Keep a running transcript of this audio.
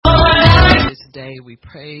day. We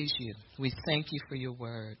praise you. We thank you for your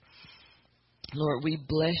word. Lord, we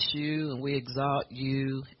bless you and we exalt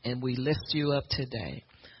you and we lift you up today.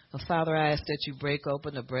 Father, I ask that you break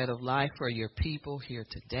open the bread of life for your people here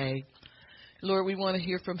today. Lord, we want to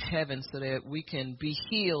hear from heaven so that we can be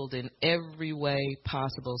healed in every way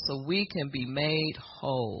possible, so we can be made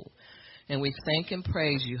whole. And we thank and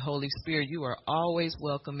praise you, Holy Spirit. You are always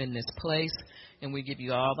welcome in this place, and we give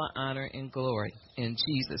you all the honor and glory. In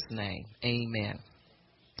Jesus' name, amen.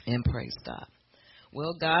 And praise God.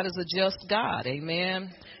 Well, God is a just God,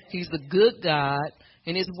 amen. He's a good God,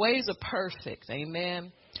 and his ways are perfect,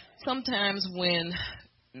 amen. Sometimes when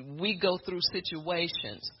we go through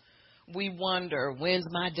situations, we wonder, when's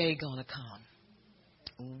my day going to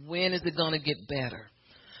come? When is it going to get better?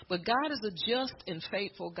 But God is a just and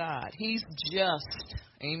faithful God. He's just.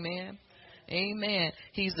 Amen. Amen.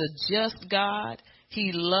 He's a just God.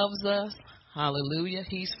 He loves us. Hallelujah.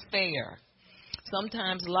 He's fair.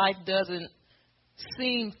 Sometimes life doesn't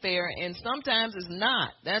seem fair, and sometimes it's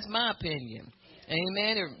not. That's my opinion.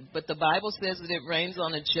 Amen. But the Bible says that it rains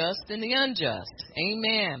on the just and the unjust.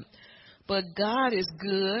 Amen. But God is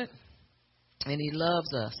good, and he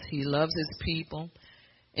loves us. He loves his people,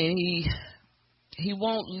 and he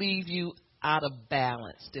won't leave you out of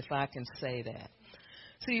balance, if I can say that.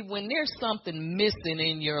 See, when there's something missing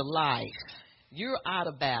in your life, you're out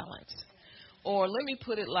of balance. Or let me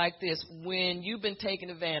put it like this: when you've been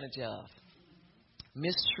taken advantage of,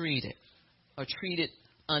 mistreated, or treated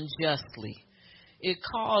unjustly, it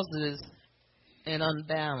causes an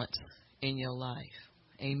unbalance in your life.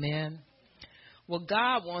 Amen. Well,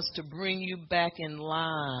 God wants to bring you back in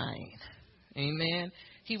line. Amen.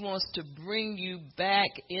 He wants to bring you back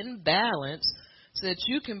in balance so that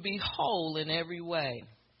you can be whole in every way.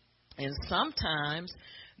 And sometimes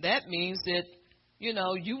that means that,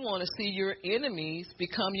 you want to see your enemies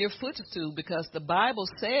become your footstool, because the Bible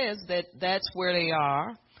says that that's where they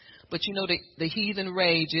are. But, the heathen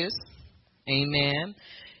rages. Amen.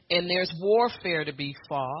 And there's warfare to be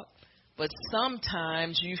fought. But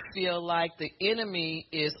sometimes you feel like the enemy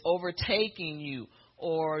is overtaking you,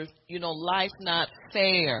 or, life's not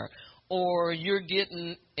fair, or you're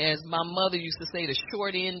getting, as my mother used to say, the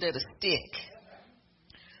short end of the stick.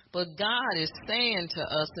 But God is saying to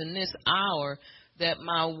us in this hour that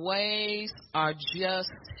my ways are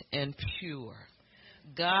just and pure.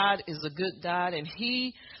 God is a good God, and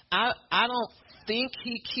I don't think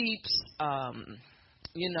he keeps,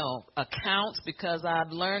 accounts, because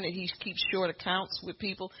I've learned that he keeps short accounts with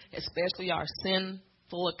people, especially our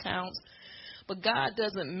sinful accounts. But God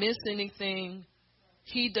doesn't miss anything.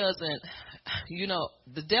 He doesn't,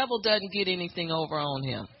 the devil doesn't get anything over on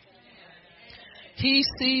him. He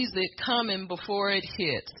sees it coming before it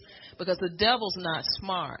hits, because the devil's not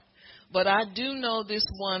smart. But I do know this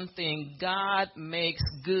one thing: God makes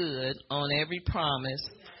good on every promise.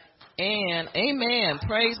 And, amen,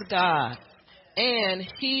 praise God. And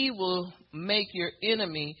he will make your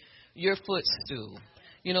enemy your footstool.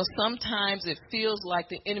 Sometimes it feels like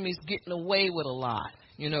the enemy's getting away with a lot.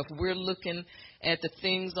 If we're looking at the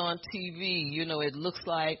things on TV, it looks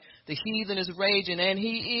like the heathen is raging, and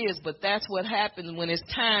he is, but that's what happens when his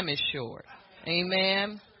time is short.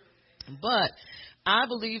 Amen. But I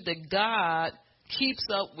believe that God keeps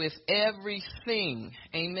up with everything.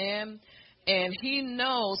 Amen. And he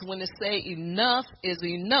knows when to say enough is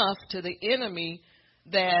enough to the enemy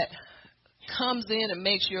that comes in and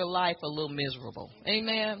makes your life a little miserable.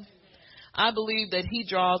 Amen. I believe that he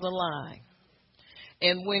draws a line.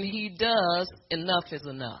 And when he does, enough is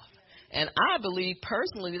enough. And I believe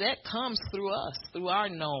personally that comes through us, through our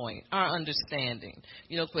knowing, our understanding.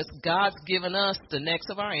 Because God's given us the necks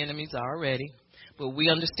of our enemies already. But we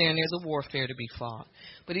understand there's a warfare to be fought.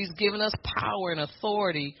 But he's given us power and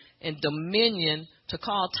authority and dominion to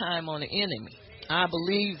call time on the enemy. I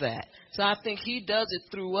believe that. So I think he does it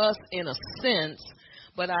through us in a sense,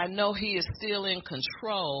 but I know he is still in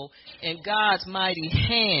control, and God's mighty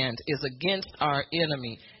hand is against our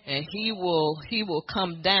enemy, and he will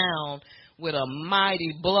come down with a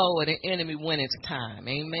mighty blow at the enemy when it's time.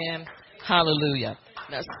 Amen. Hallelujah.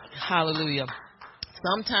 Hallelujah.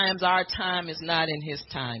 Sometimes our time is not in his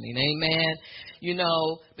timing. Amen.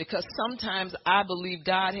 Because sometimes I believe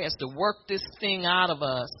God has to work this thing out of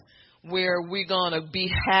us where we're going to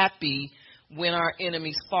be happy when our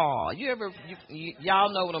enemies fall. Y'all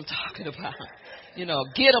know what I'm talking about.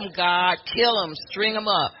 Get them, God, kill them, string them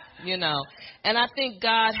up, And I think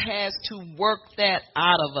God has to work that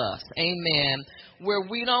out of us. Amen. Where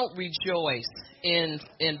we don't rejoice in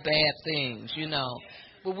bad things,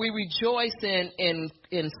 But we rejoice in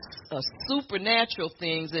supernatural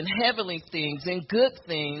things and heavenly things and good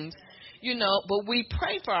things, But we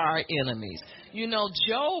pray for our enemies.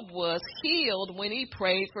 Job was healed when he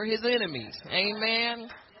prayed for his enemies. Amen.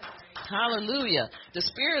 Hallelujah. The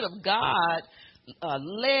Spirit of God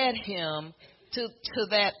led him to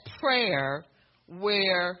that prayer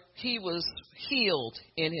where he was healed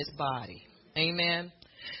in his body. Amen.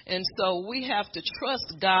 And so we have to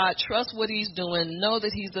trust God, trust what he's doing, know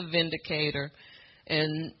that he's a vindicator,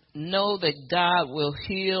 and know that God will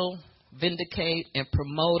heal, vindicate, and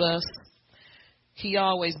promote us. He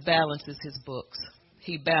always balances his books.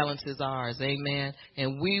 He balances ours. Amen.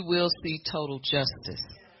 And we will see total justice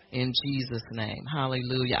in Jesus' name.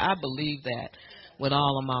 Hallelujah. I believe that with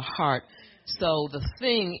all of my heart. So the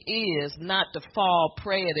thing is not to fall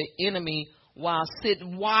prey to the enemy while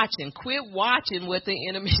sitting watching. Quit watching what the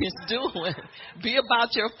enemy is doing. Be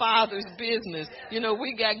about your Father's business.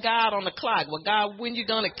 We got God on the clock. Well, God, when you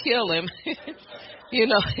going to kill him? you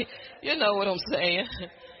know what I'm saying.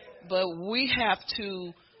 But we have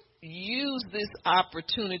to use this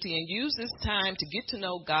opportunity and use this time to get to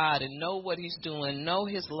know God and know what he's doing, know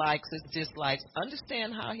his likes, his dislikes,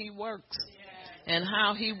 understand how he works and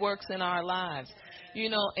how he works in our lives,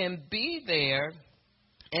 and be there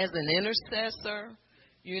as an intercessor,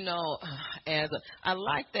 I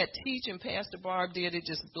like that teaching Pastor Barb did. It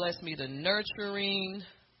just blessed me. The nurturing,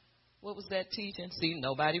 what was that teaching? See,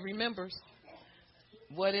 nobody remembers.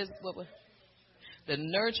 What was the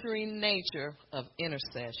nurturing nature of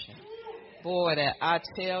intercession? Boy, that I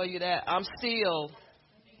tell you that I'm still,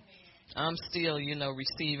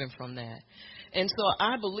 receiving from that. And so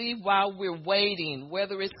I believe while we're waiting,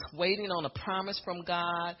 whether it's waiting on a promise from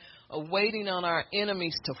God or waiting on our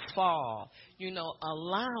enemies to fall,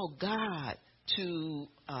 allow God to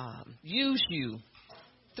use you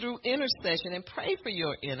through intercession and pray for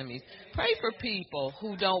your enemies. Pray for people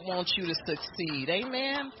who don't want you to succeed.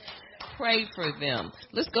 Amen. Pray for them.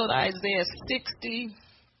 Let's go to Isaiah 60,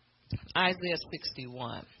 Isaiah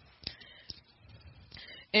 61.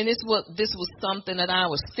 And this was something that I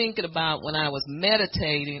was thinking about when I was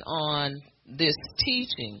meditating on this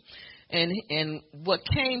teaching. And what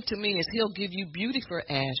came to me is he'll give you beauty for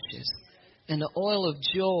ashes and the oil of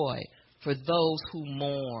joy for those who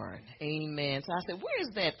mourn. Amen. So I said, where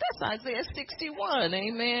is that? That's Isaiah 61.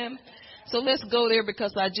 Amen. So let's go there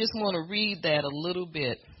because I just want to read that a little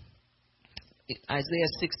bit. Isaiah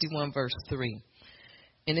 61 verse 3.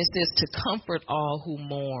 And it says to comfort all who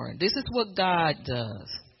mourn. This is what God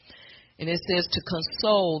does. And it says to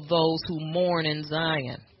console those who mourn in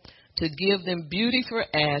Zion, to give them beauty for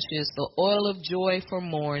ashes, the oil of joy for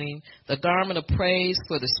mourning, the garment of praise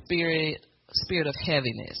for the spirit of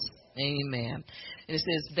heaviness. Amen. And it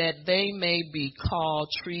says that they may be called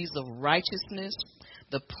trees of righteousness,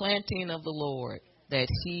 the planting of the Lord, that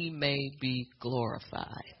he may be glorified.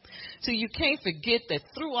 So you can't forget that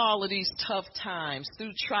through all of these tough times,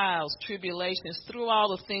 through trials, tribulations, through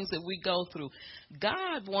all the things that we go through,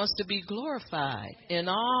 God wants to be glorified in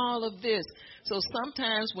all of this. So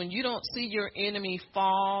sometimes when you don't see your enemy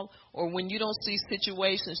fall or when you don't see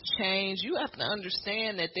situations change, you have to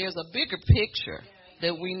understand that there's a bigger picture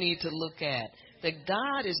that we need to look at, that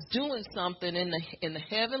God is doing something in the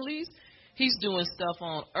heavenlies. He's doing stuff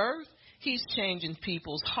on earth. He's changing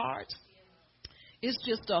people's hearts. It's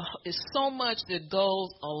so much that goes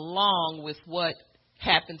along with what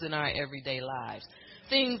happens in our everyday lives.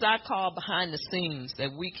 Things I call behind the scenes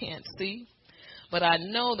that we can't see. But I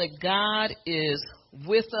know that God is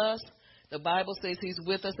with us. The Bible says he's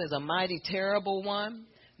with us as a mighty, terrible one.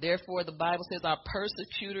 Therefore, the Bible says our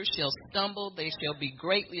persecutors shall stumble. They shall be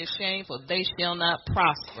greatly ashamed, for they shall not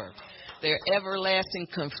prosper. Their everlasting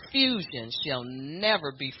confusion shall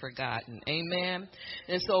never be forgotten. Amen.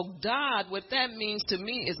 And so God, what that means to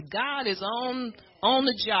me is God is on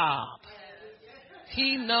the job.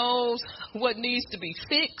 He knows what needs to be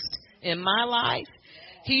fixed in my life.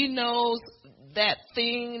 He knows that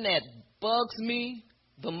thing that bugs me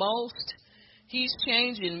the most. He's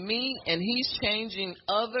changing me and he's changing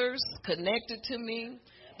others connected to me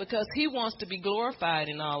because he wants to be glorified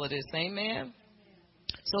in all of this. Amen.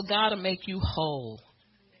 So God will make you whole.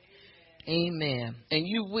 Amen. And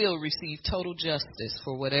you will receive total justice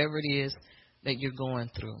for whatever it is that you're going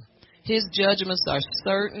through. His judgments are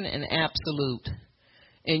certain and absolute.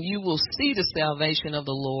 And you will see the salvation of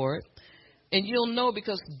the Lord. And you'll know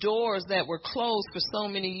because doors that were closed for so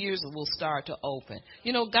many years will start to open.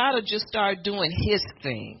 God will just start doing his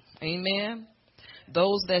thing. Amen.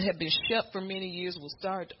 Those that have been shut for many years will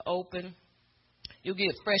start to open. You'll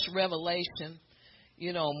get fresh revelation.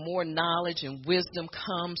 More knowledge and wisdom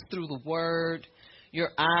comes through the word. Your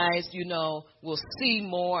eyes, will see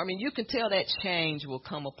more. I mean, you can tell that change will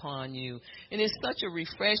come upon you. And it's such a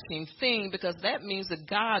refreshing thing because that means that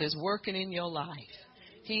God is working in your life.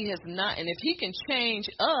 He has not, and if he can change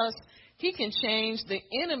us, he can change the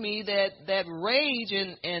enemy that rage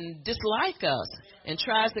and dislike us and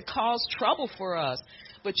tries to cause trouble for us.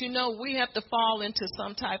 But we have to fall into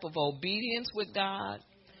some type of obedience with God.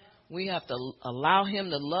 We have to allow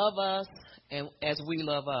him to love us and as we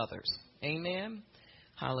love others. Amen.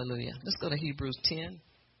 Hallelujah. Let's go to Hebrews 10.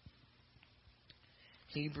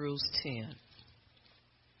 Hebrews 10.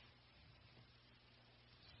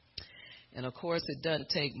 And of course, it doesn't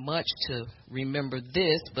take much to remember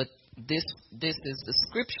this, but this is the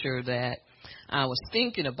scripture that I was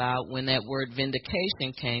thinking about when that word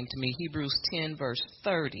vindication came to me. Hebrews 10, verse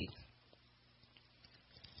 30.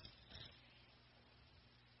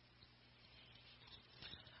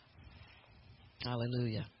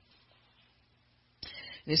 Hallelujah.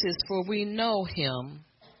 This is for we know him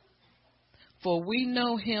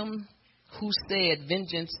who said,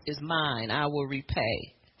 vengeance is mine, I will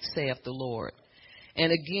repay, saith the Lord.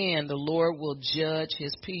 And again, the Lord will judge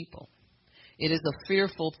his people. It is a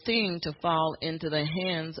fearful thing to fall into the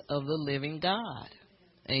hands of the living God.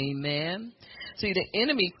 Amen. See, the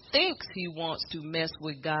enemy thinks he wants to mess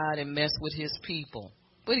with God and mess with his people,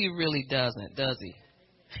 but he really doesn't, does he?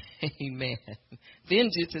 Amen.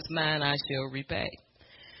 Vengeance is mine, I shall repay.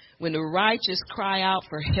 When the righteous cry out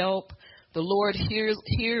for help, the Lord hears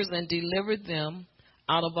and delivers them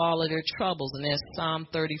out of all of their troubles. And that's Psalm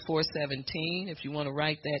 34:17, if you want to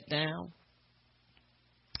write that down.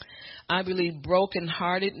 I believe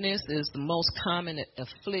brokenheartedness is the most common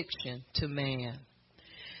affliction to man.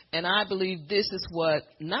 And I believe this is what,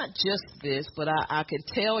 not just this, but I can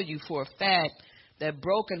tell you for a fact that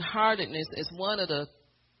brokenheartedness is one of the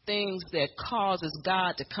things that causes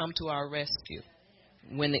God to come to our rescue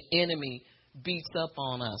when the enemy beats up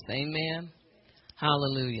on us. Amen.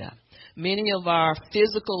 Hallelujah. Many of our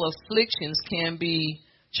physical afflictions can be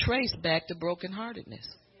traced back to brokenheartedness.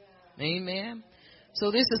 Amen. So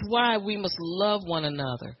this is why we must love one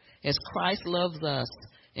another as Christ loves us,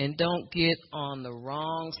 and don't get on the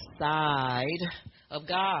wrong side of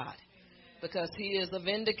God, because he is a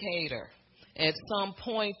vindicator. At some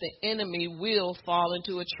point, the enemy will fall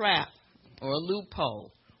into a trap or a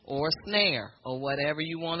loophole or a snare or whatever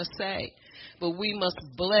you want to say. But we must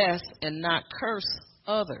bless and not curse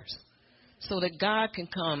others so that God can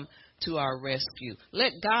come to our rescue.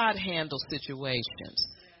 Let God handle situations.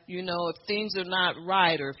 If things are not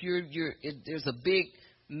right, or if there's a big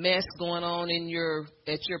mess going on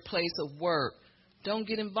at your place of work, don't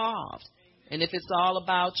get involved. And if it's all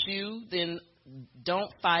about you, then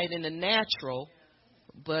don't fight in the natural,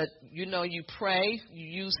 but you pray,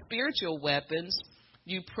 you use spiritual weapons,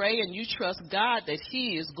 you pray and you trust God that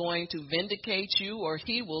he is going to vindicate you or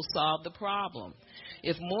he will solve the problem.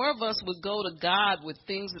 If more of us would go to God with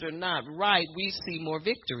things that are not right, we see more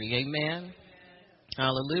victory. Amen.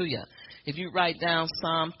 Hallelujah. If you write down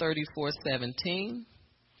Psalm 34:17,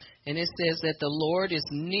 and it says that the Lord is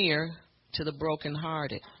near to the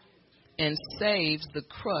brokenhearted and saves the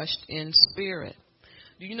crushed in spirit.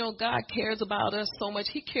 Do you know God cares about us so much?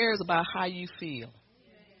 He cares about how you feel.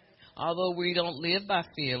 Although we don't live by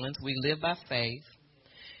feelings, we live by faith.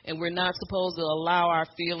 And we're not supposed to allow our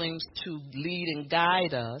feelings to lead and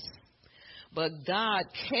guide us. But God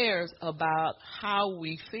cares about how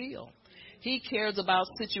we feel. He cares about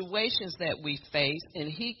situations that we face, and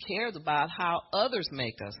he cares about how others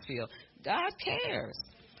make us feel. God cares.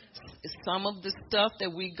 Some of the stuff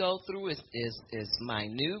that we go through is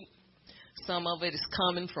minute. Some of it is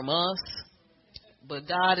coming from us. But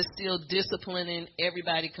God is still disciplining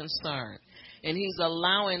everybody concerned. And he's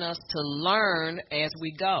allowing us to learn as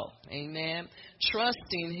we go. Amen.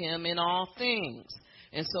 Trusting him in all things.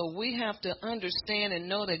 And so we have to understand and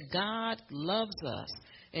know that God loves us.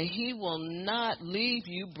 And he will not leave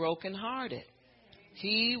you brokenhearted.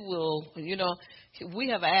 He will, we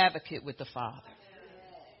have an advocate with the Father.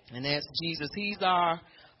 And that's Jesus. He's our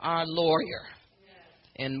lawyer.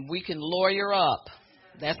 And we can lawyer up.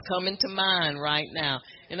 That's coming to mind right now.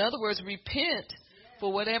 In other words, repent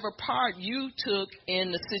for whatever part you took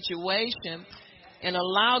in the situation and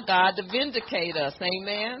allow God to vindicate us.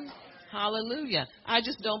 Amen. Hallelujah. I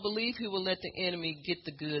just don't believe he will let the enemy get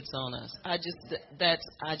the goods on us. I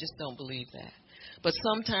just don't believe that. But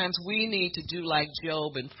sometimes we need to do like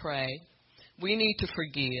Job and pray. We need to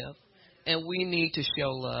forgive, and we need to show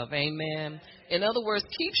love. Amen. In other words,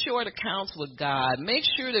 keep short accounts with God. Make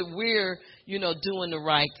sure that we're, doing the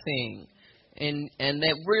right thing. and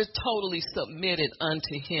that we're totally submitted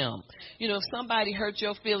unto him. You know, if somebody hurt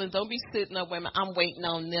your feelings, don't be sitting up waiting. I'm waiting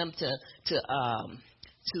on them to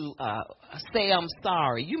say I'm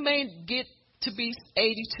sorry. You may get to be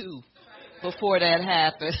 82 before that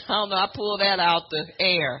happens. I don't know. I pull that out the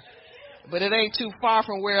air, but it ain't too far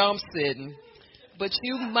from where I'm sitting. But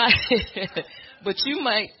you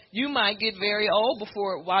might, you might get very old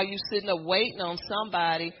before while you're sitting there waiting on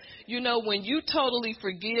somebody. You know, when you totally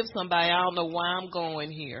forgive somebody, I don't know why I'm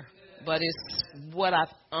going here, but it's what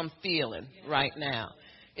I'm feeling right now.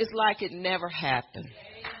 It's like it never happened.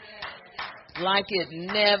 Like it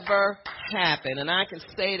never happened. And I can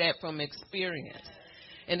say that from experience.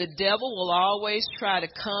 And the devil will always try to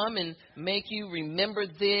come and make you remember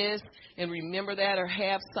this and remember that, or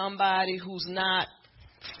have somebody who's not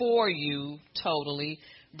for you totally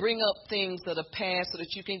bring up things of the past so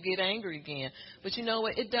that you can get angry again. But you know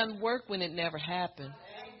what? It doesn't work when it never happened.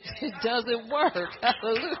 It doesn't work.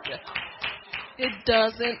 Hallelujah. It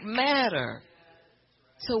doesn't matter.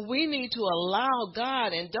 So we need to allow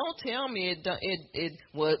God, and don't tell me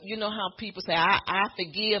well, you know how people say, I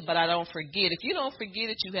forgive, but I don't forget. If you don't forget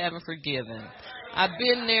it, you haven't forgiven. I've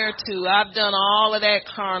been there too. I've done all of that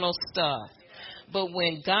carnal stuff. But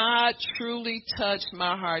when God truly touched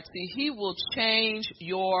my heart, see, he will change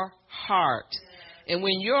your heart. And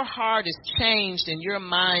when your heart is changed and your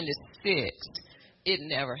mind is fixed, it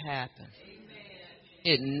never happened.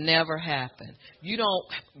 It never happened. You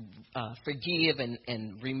don't forgive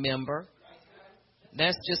and remember.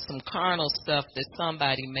 That's just some carnal stuff that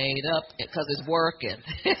somebody made up because it's working.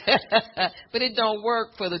 But it don't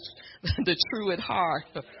work for the true at heart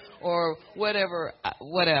or whatever.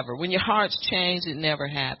 When your heart's changed, it never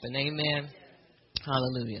happened. Amen.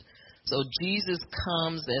 Hallelujah. So Jesus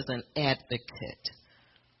comes as an advocate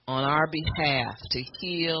on our behalf to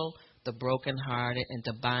heal the brokenhearted and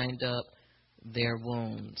to bind up their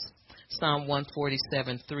wounds. Psalm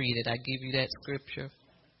 147:3. Did I give you that scripture?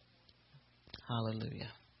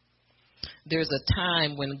 Hallelujah. There's a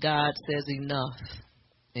time when God says enough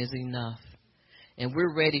is enough. And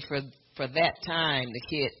we're ready for that time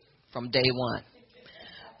to hit from day one.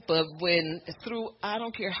 But I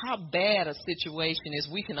don't care how bad a situation is,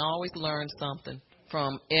 we can always learn something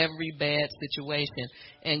from every bad situation.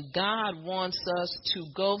 And God wants us to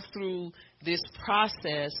go through this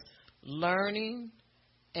process, learning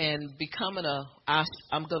and becoming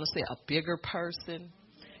I'm going to say a bigger person.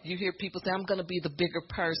 You hear people say, I'm going to be the bigger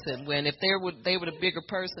person, when if they were the bigger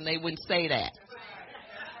person, they wouldn't say that.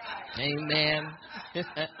 Amen.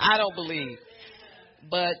 I don't believe.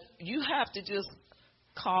 But you have to just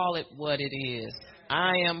call it what it is.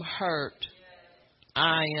 I am hurt.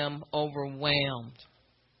 I am overwhelmed.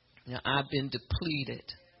 Now, I've been depleted.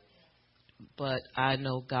 But I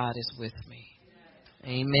know God is with me.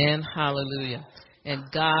 Amen. Hallelujah. And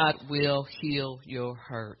God will heal your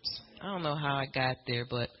hurts. I don't know how I got there,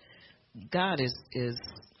 but God is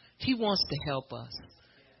He wants to help us.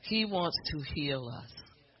 He wants to heal us.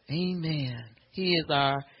 Amen. He is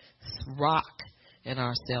our rock and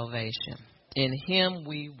our salvation. In Him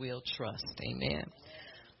we will trust. Amen.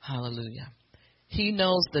 Hallelujah. He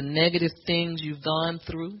knows the negative things you've gone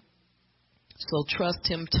through. So trust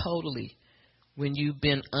Him totally when you've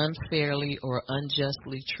been unfairly or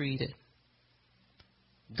unjustly treated.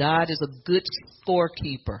 God is a good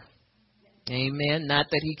scorekeeper. Amen. Not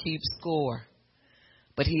that He keeps score,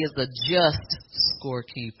 but He is a just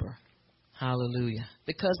scorekeeper. Hallelujah.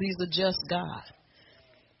 Because He's a just God.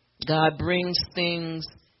 God brings things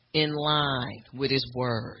in line with His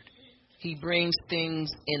word. He brings things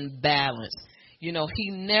in balance. You know, He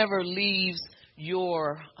never leaves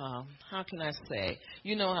your, how can I say?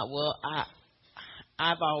 You know how, well,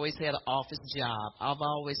 I've always had an office job. I've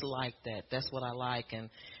always liked that. That's what I like.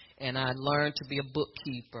 And I learned to be a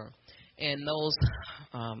bookkeeper. And those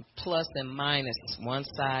plus and minus, one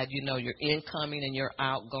side, you know, your incoming and your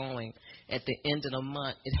outgoing. At the end of the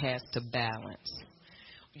month, it has to balance.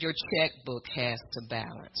 Your checkbook has to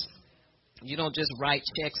balance. You don't just write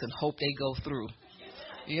checks and hope they go through.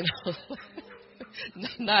 You know,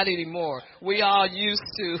 not anymore. We all used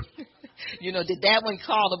to. You know, did that one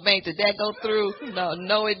call the bank? Did that go through?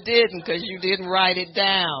 No, it didn't, because you didn't write it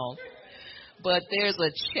down. But there's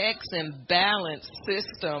a checks and balance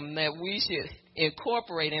system that we should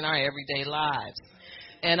incorporate in our everyday lives.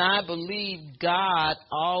 And I believe God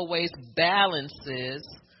always balances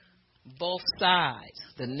both sides,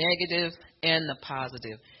 the negative and the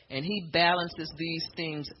positive. And He balances these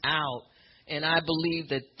things out. And I believe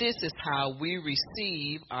that this is how we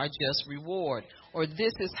receive our just reward. Or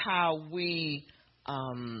this is how we,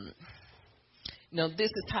 this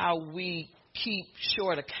is how we keep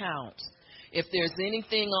short accounts. If there's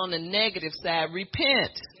anything on the negative side,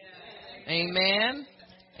 repent. Amen.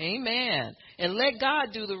 Amen. And let God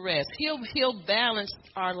do the rest. He'll balance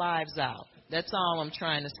our lives out. That's all I'm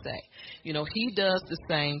trying to say. You know, he does the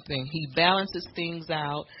same thing. He balances things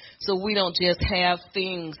out so we don't just have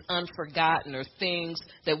things unforgotten or things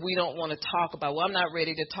that we don't want to talk about. Well, I'm not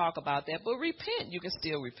ready to talk about that, but repent. You can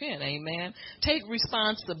still repent. Amen. Take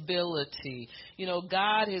responsibility. You know,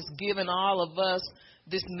 God has given all of us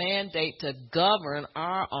this mandate to govern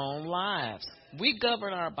our own lives. We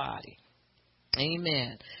govern our body.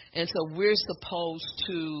 Amen. And so we're supposed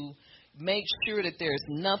to make sure that there's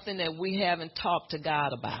nothing that we haven't talked to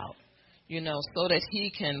God about, you know, so that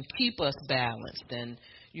he can keep us balanced and,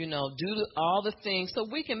 you know, do all the things so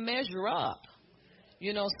we can measure up,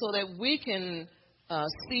 you know, so that we can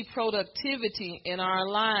see productivity in our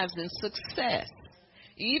lives and success,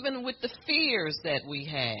 even with the fears that we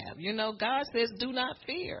have. You know, God says do not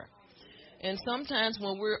fear. And sometimes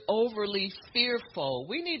when we're overly fearful,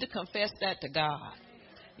 we need to confess that to God,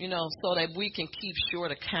 you know, so that we can keep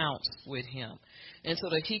short accounts with him and so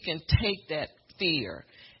that he can take that fear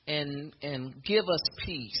and give us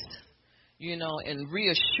peace, you know, and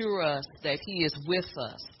reassure us that he is with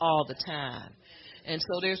us all the time. And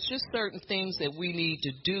so there's just certain things that we need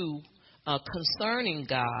to do concerning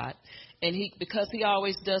God, and because he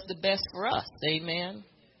always does the best for us. Amen.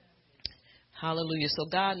 Hallelujah. So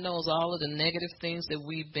God knows all of the negative things that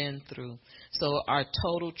we've been through. So our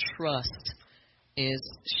total trust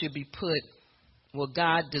should be put, well,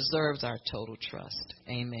 God deserves our total trust.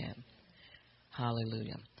 Amen.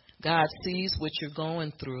 Hallelujah. God sees what you're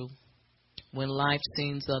going through when life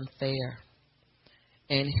seems unfair,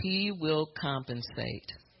 and he will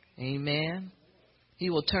compensate. Amen.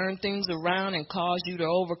 He will turn things around and cause you to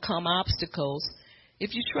overcome obstacles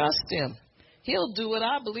if you trust him. He'll do it,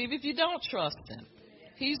 I believe, if you don't trust him.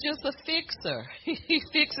 He's just a fixer. He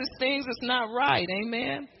fixes things that's not right.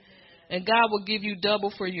 Amen. And God will give you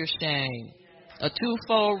double for your shame. A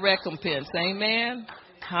twofold recompense. Amen.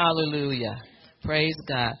 Hallelujah. Praise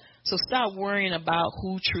God. So stop worrying about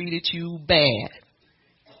who treated you bad.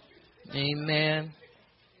 Amen.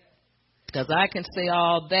 Because I can say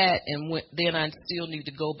all that, and then I still need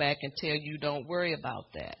to go back and tell you don't worry about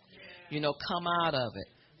that. You know, come out of it.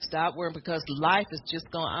 Stop worrying, because life is just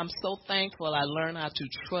going. I'm so thankful I learned how to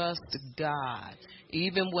trust God,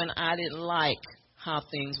 even when I didn't like how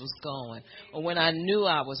things was going, or when I knew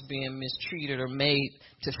I was being mistreated or made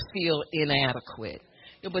to feel inadequate.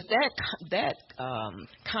 But that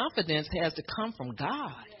confidence has to come from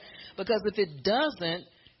God, because if it doesn't,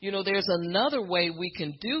 you know, there's another way we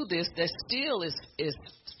can do this that still is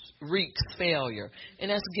wreaks failure, and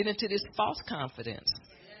that's get into this false confidence,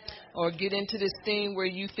 or get into this thing where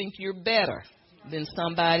you think you're better than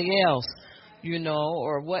somebody else, you know,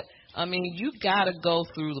 or what. I mean, you got to go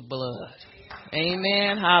through the blood.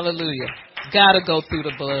 Amen. Hallelujah. Got to go through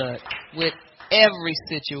the blood with every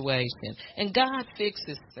situation. And God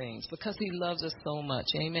fixes things because he loves us so much.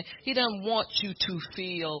 Amen. He doesn't want you to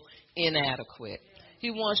feel inadequate.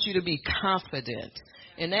 He wants you to be confident.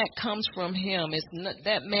 And that comes from him. It's not,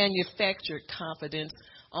 that manufactured confidence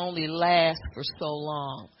only lasts for so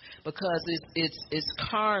long because it's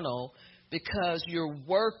carnal, because you're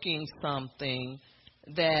working something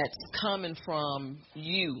that's coming from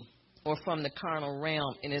you or from the carnal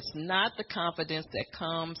realm, and it's not the confidence that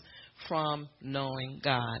comes from knowing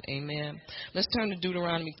God. Amen. Let's turn to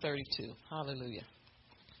Deuteronomy 32. Hallelujah.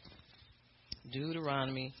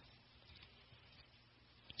 Deuteronomy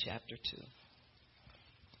chapter 2.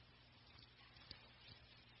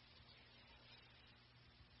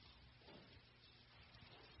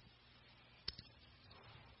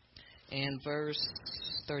 And verse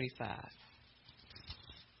 35.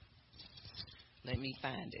 Let me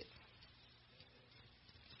find it.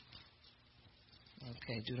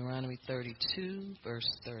 Okay, Deuteronomy 32, verse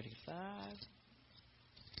 35.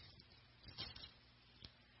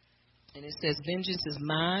 And it says, vengeance is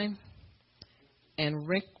mine and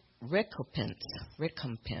recompense.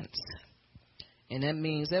 And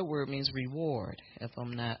that word means reward, if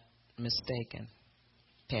I'm not mistaken.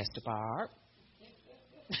 Pastor Barb.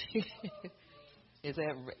 Is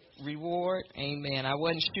that reward? Amen. I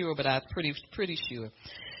wasn't sure, but I'm pretty sure.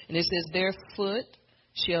 And it says, their foot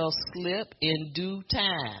shall slip in due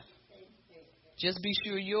time. Just be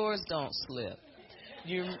sure yours don't slip.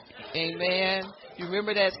 Amen. You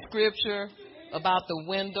remember that scripture about the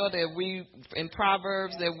window that in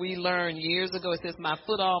Proverbs that we learned years ago? It says, my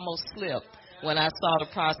foot almost slipped when I saw the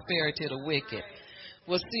prosperity of the wicked.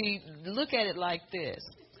 Well, see, look at it like this.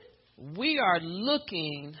 We are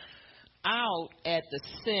looking out at the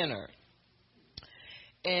center,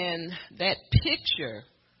 And that picture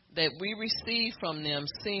that we receive from them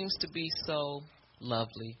seems to be so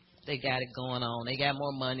lovely. They got it going on. They got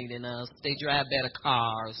more money than us. They drive better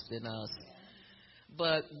cars than us.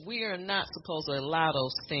 But we are not supposed to allow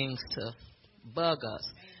those things to bug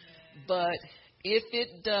us. But if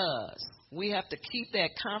it does, we have to keep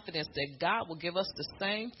that confidence that God will give us the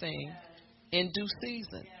same thing in due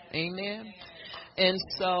season. Amen. And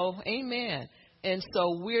so, amen. And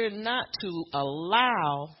so we're not to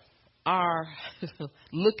allow our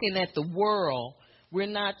looking at the world, we're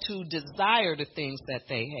not to desire the things that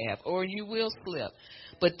they have, or you will slip.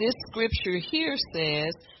 But this scripture here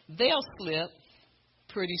says they'll slip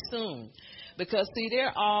pretty soon. Because, see,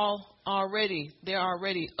 they're already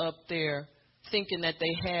up there thinking that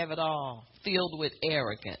they have it all, filled with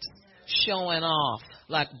arrogance, showing off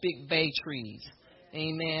like big bay trees.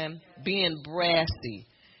 Amen. Being brassy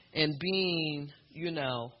and being,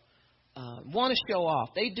 want to show off.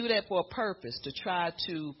 They do that for a purpose, to try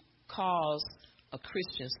to cause a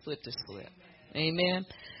Christian's foot to slip. Amen.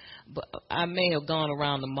 But I may have gone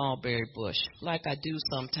around the mulberry bush like I do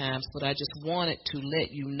sometimes, but I just wanted to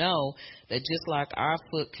let you know that just like our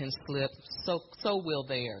foot can slip, so will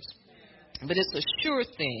theirs. But it's a sure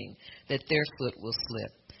thing that their foot will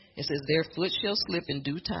slip. It says their foot shall slip in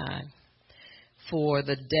due time, for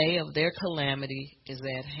the day of their calamity is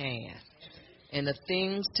at hand, and the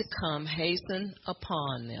things to come hasten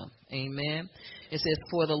upon them. Amen. It says,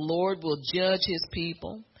 for the Lord will judge his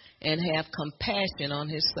people and have compassion on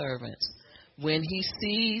his servants when he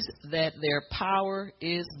sees that their power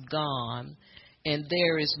is gone and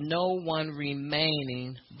there is no one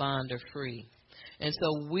remaining bond or free. And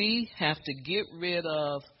so we have to get rid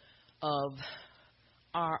of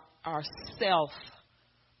our self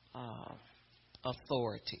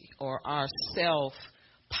authority or our self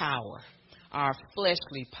power, our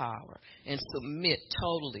fleshly power, and submit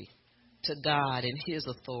totally to God and his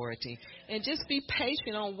authority, and just be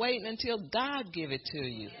patient on waiting until God give it to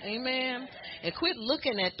you. Amen. And quit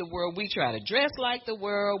looking at the world. We try to dress like the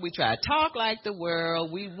world. We try to talk like the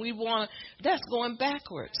world. We want, that's going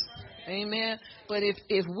backwards. Amen. But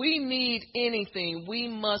if we need anything, we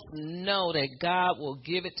must know that God will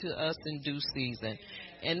give it to us in due season.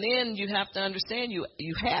 And then you have to understand you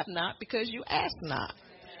have not because you ask not.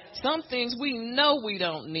 Some things we know we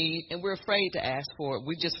don't need, and we're afraid to ask for it.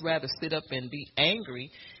 We just rather sit up and be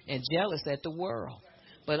angry and jealous at the world.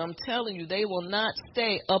 But I'm telling you, they will not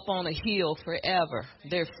stay up on a hill forever.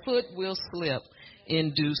 Their foot will slip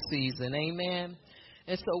in due season. Amen.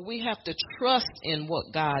 And so we have to trust in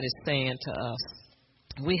what God is saying to us.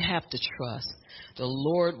 We have to trust. The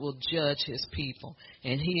Lord will judge his people,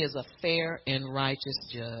 and he is a fair and righteous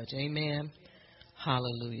judge. Amen.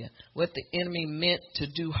 Hallelujah. What the enemy meant to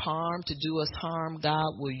do harm, to do us harm,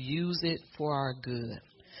 God will use it for our good.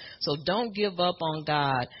 So don't give up on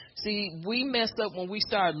God. See, we mess up when we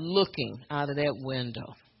start looking out of that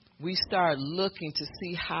window. We start looking to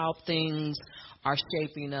see how things are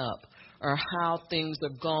shaping up, or how things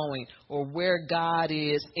are going, or where God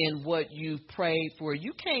is in what you prayed for.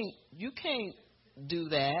 You can't do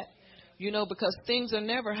that, because things are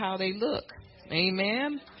never how they look.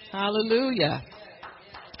 Amen. Hallelujah.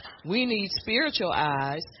 We need spiritual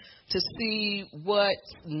eyes to see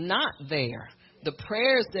what's not there. The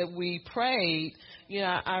prayers that we prayed,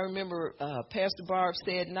 I remember Pastor Barb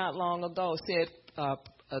said not long ago,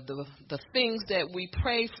 the things that we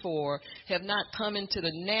pray for have not come into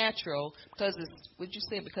the natural because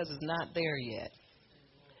because it's not there yet.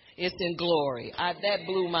 It's in glory. That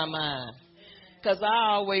blew my mind. Because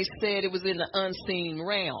I always said it was in the unseen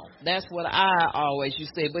realm. That's what I always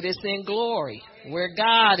used to say. But it's in glory, where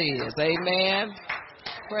God is. Amen.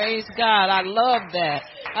 Praise God. I love that.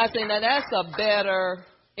 I say, now that's a better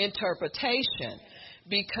interpretation.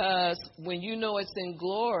 Because when you know it's in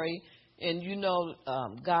glory, and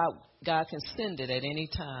God can send it at any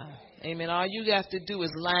time. Amen. All you have to do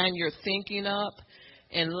is line your thinking up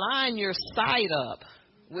and line your sight up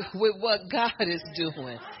with what God is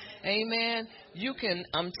doing. Amen.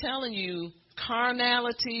 I'm telling you,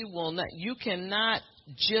 carnality will not, you cannot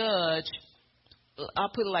judge. I'll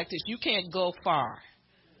put it like this. You can't go far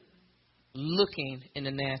looking in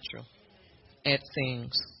the natural at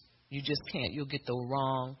things. You just can't. You'll get the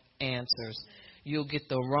wrong answers. You'll get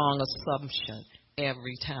the wrong assumption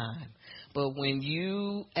every time. But when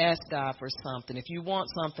you ask God for something, if you want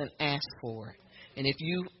something, ask for it. And if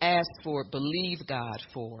you ask for it, believe God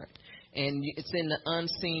for it. And it's in the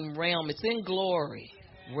unseen realm. It's in glory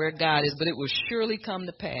where God is, but it will surely come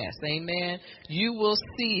to pass. Amen. You will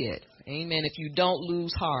see it. Amen. If you don't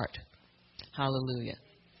lose heart. Hallelujah.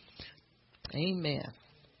 Amen.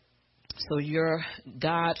 So your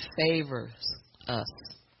God favors us.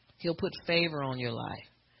 He'll put favor on your life.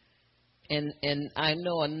 And I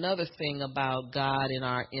know another thing about God and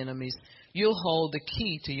our enemies. You'll hold the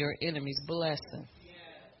key to your enemy's blessing.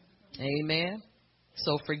 Amen.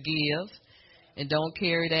 So forgive and don't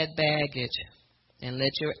carry that baggage and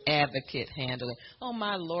let your advocate handle it. Oh,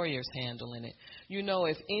 my lawyer's handling it. You know,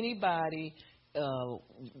 if anybody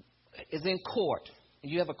is in court,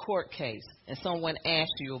 you have a court case, and someone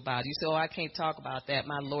asks you about it, you say, oh, I can't talk about that.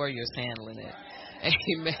 My lawyer's handling it.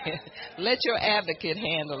 Amen. Let your advocate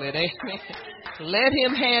handle it. Amen. Let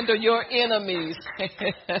him handle your enemies.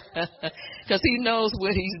 Because he knows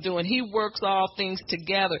what he's doing. He works all things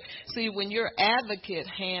together. See, when your advocate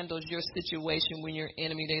handles your situation with your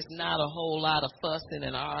enemy, there's not a whole lot of fussing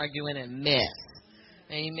and arguing and mess.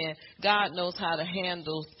 Amen. God knows how to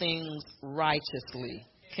handle things righteously.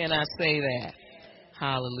 Can I say that?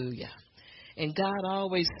 Hallelujah. And God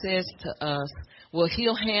always says to us, well,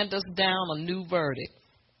 he'll hand us down a new verdict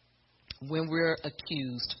when we're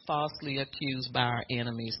accused, falsely accused by our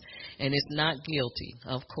enemies. And it's not guilty,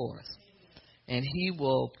 of course. And he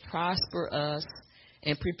will prosper us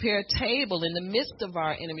and prepare a table in the midst of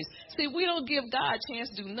our enemies. See, we don't give God a chance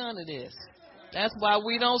to do none of this. That's why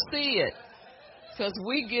we don't see it. Because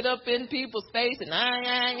we get up in people's face and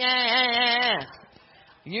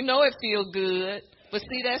you know it feels good. But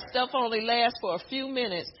see, that stuff only lasts for a few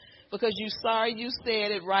minutes because you're sorry you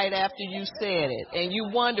said it right after you said it. And you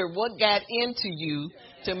wonder what got into you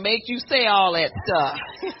to make you say all that stuff.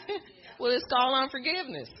 Well, it's called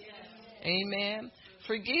unforgiveness. Amen.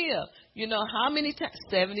 Forgive. You know how many times?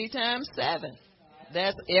 70 times 7.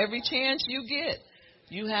 That's every chance you get.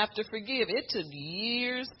 You have to forgive. It took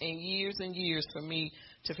years and years and years for me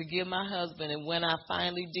to forgive my husband. And when I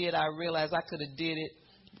finally did, I realized I could have did it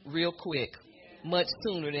real quick. Much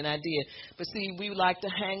sooner than I did. But see, we like to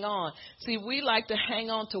hang on. See, we like to hang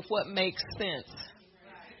on to what makes sense.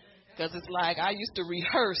 Because it's like I used to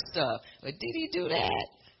rehearse stuff. But did he do that?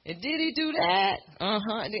 And did he do that?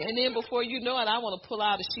 And then before you know it, I want to pull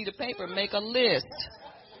out a sheet of paper and make a list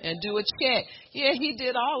and do a check. Yeah, he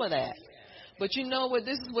did all of that. But you know what?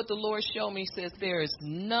 This is what the Lord showed me. He says there is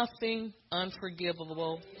nothing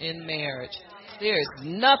unforgivable in marriage. There is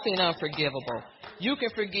nothing unforgivable. You can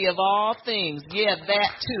forgive all things. Yeah,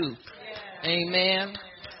 that too. Amen.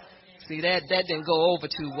 See, that didn't go over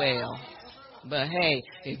too well. But hey,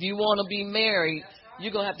 if you want to be married,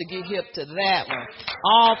 you're going to have to get hip to that one.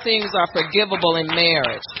 All things are forgivable in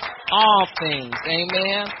marriage. All things.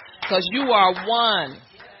 Amen. Because you are one.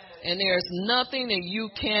 And there's nothing that you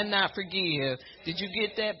cannot forgive. Did you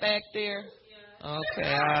get that back there? Okay,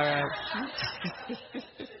 all right.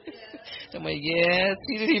 Somebody, yes,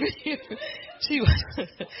 he didn't even hear. She was.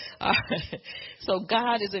 All right. So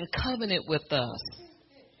God is in covenant with us.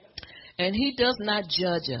 And he does not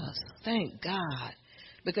judge us. Thank God.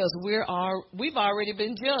 Because we've already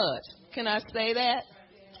been judged. Can I say that?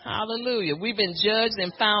 Hallelujah. We've been judged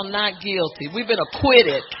and found not guilty. We've been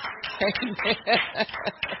acquitted. Amen.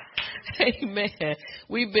 Amen.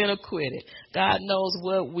 We've been acquitted. God knows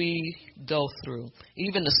what we go through.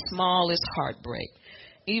 Even the smallest heartbreak.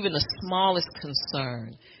 Even the smallest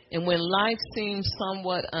concern. And when life seems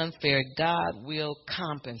somewhat unfair, God will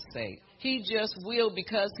compensate. He just will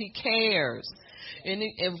because he cares. And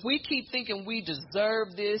if we keep thinking we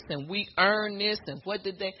deserve this and we earn this and what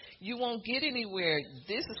did they, you won't get anywhere.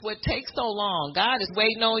 This is what takes so long. God is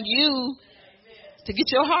waiting on you to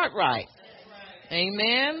get your heart right.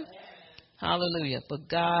 Amen. Hallelujah. But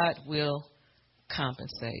God will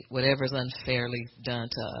compensate whatever is unfairly done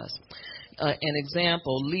to us. An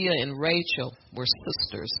example, Leah and Rachel were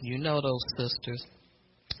sisters. You know those sisters.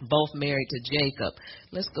 Both married to Jacob.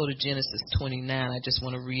 Let's go to Genesis 29. I just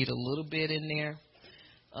want to read a little bit in there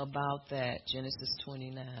about that. Genesis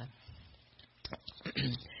 29.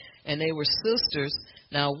 And they were sisters.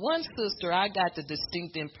 Now, one sister, I got the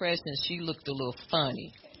distinct impression she looked a little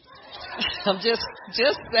funny. I'm just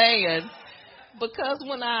saying. Because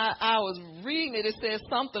when I was reading it, it said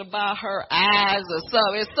something about her eyes or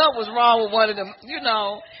something. Something was wrong with one of them, you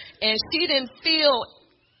know. And she didn't feel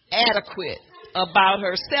adequate about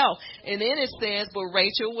herself. And then it says, but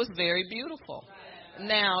Rachel was very beautiful.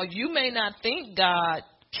 Now, you may not think God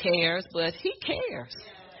cares, but he cares.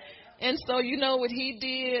 And so you know what he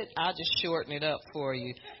did? I'll just shorten it up for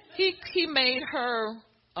you. He made her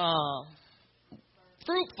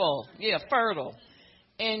fruitful, fertile.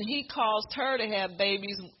 And he caused her to have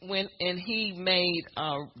babies and he made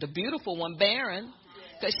the beautiful one barren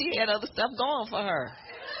because she had other stuff going for her.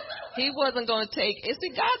 He wasn't going to take,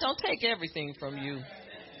 see, God don't take everything from you.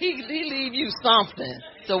 He leave you something.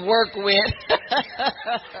 to work with.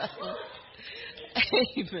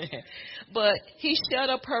 Amen. But he shut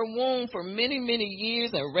up her womb for many, many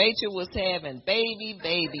years, and Rachel was having baby.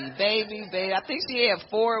 I think she had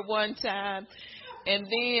 4 at one time. And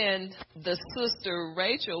then the sister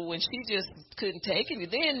Rachel, when she just couldn't take it,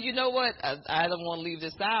 then you know what? I don't want to leave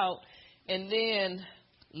this out. And then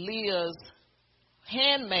Leah's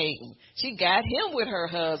handmaiden, she got him with her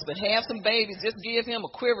husband. Have some babies, just give him a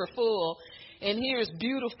quiver full. And here's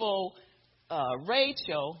beautiful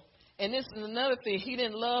Rachel. And this is another thing. He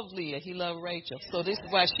didn't love Leah. He loved Rachel. So this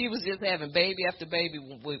is why she was just having baby after baby.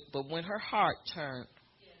 But when her heart turned,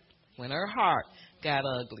 when her heart got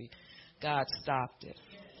ugly, God stopped it.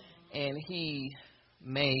 And he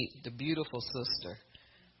made the beautiful sister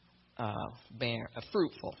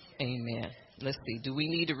fruitful. Amen. Let's see. Do we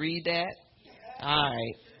need to read that? All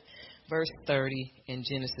right. Verse 30 in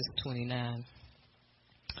Genesis 29.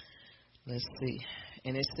 Let's see.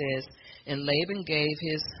 And it says, and Laban gave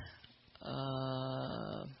his...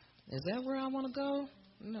 is that where I want to go?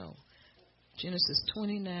 No. Genesis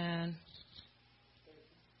 29.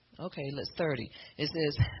 Okay, let's 30. It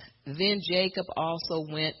says, then Jacob also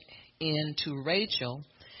went in to Rachel,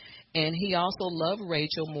 and he also loved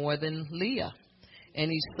Rachel more than Leah.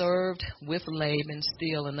 And he served with Laban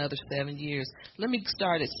still another 7 years. Let me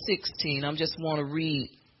start at 16. I just want to read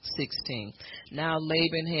 16. Now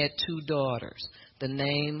Laban had 2 daughters. The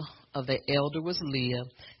name of the elder was Leah,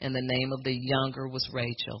 and the name of the younger was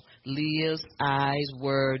Rachel. Leah's eyes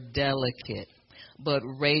were delicate, but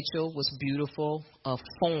Rachel was beautiful of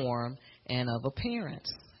form and of appearance.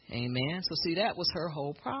 Amen. So see, that was her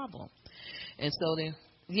whole problem. And so then,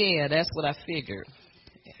 yeah, that's what I figured.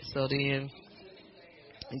 So then,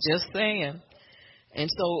 just saying. And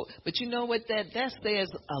so, but you know what, that says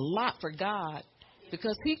a lot for God,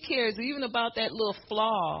 because he cares even about that little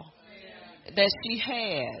flaw that she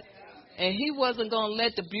had. And he wasn't going to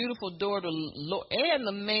let the beautiful daughter, and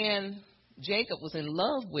the man, Jacob, was in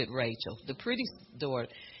love with Rachel, the pretty daughter.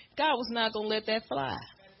 God was not going to let that fly.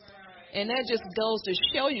 And that just goes to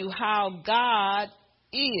show you how God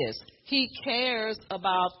is. He cares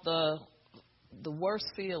about the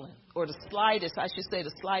worst feeling, or the slightest, I should say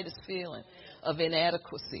the slightest feeling of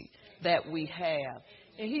inadequacy that we have.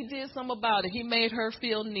 And he did something about it. He made her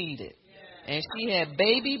feel needed. And she had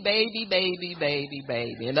baby.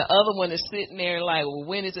 And the other one is sitting there like, well,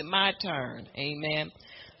 when is it my turn? Amen.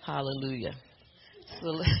 Hallelujah. So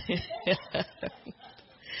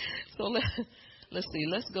let's see.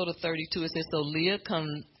 Let's go to 32. It says, so Leah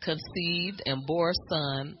conceived and bore a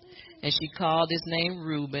son, and she called his name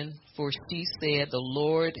Reuben, for she said, the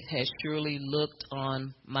Lord has surely looked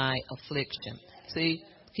on my affliction. See,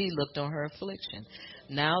 he looked on her affliction.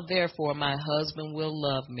 Now, therefore, my husband will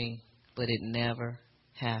love me. But it never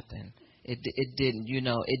happened. It didn't,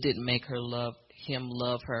 it didn't make him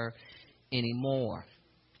love her anymore.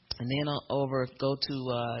 And then go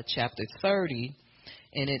to chapter 30,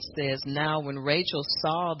 and it says, now when Rachel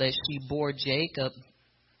saw that she bore Jacob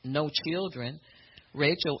no children,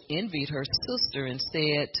 Rachel envied her sister and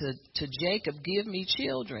said to Jacob, give me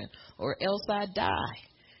children, or else I die.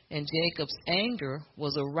 And Jacob's anger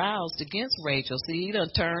was aroused against Rachel. See, he done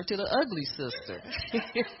turned to the ugly sister.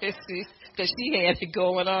 Because she had it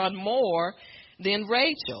going on more than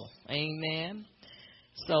Rachel. Amen.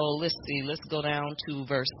 So let's see. Let's go down to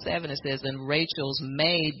verse 7. It says, and Rachel's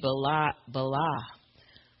maid Bala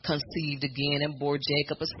conceived again and bore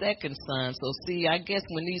Jacob a second son. So see, I guess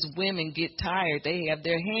when these women get tired, they have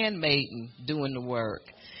their handmaiden doing the work.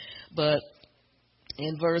 But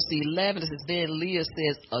in verse 11, it says, then Leah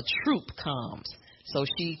says, a troop comes. So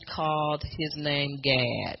she called his name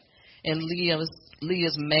Gad. And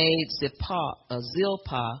Leah's maid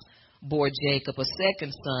Zilpah bore Jacob a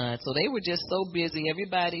second son. So they were just so busy,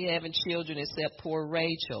 everybody having children except poor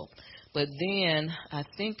Rachel. But then, I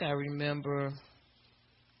think I remember,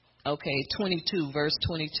 22, verse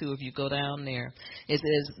 22, if you go down there. It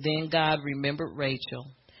says, then God remembered Rachel.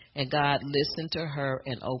 And God listened to her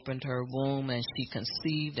and opened her womb, and she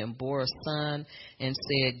conceived and bore a son and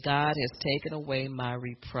said, God has taken away my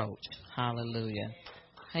reproach. Hallelujah.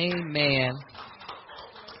 Amen.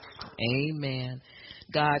 Amen.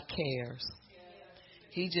 God cares.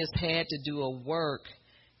 He just had to do a work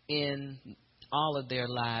in all of their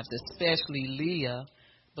lives, especially Leah,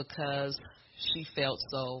 because she felt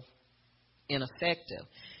so ineffective.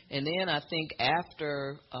 And then I think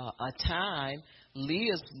after a time,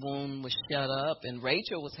 Leah's womb was shut up and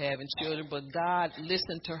Rachel was having children, but God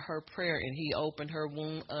listened to her prayer and he opened her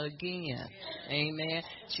womb again. Amen.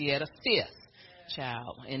 She had a fifth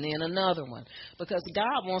child and then another one, because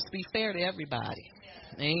God wants to be fair to everybody.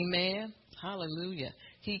 Amen. Hallelujah.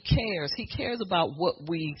 He cares. He cares about what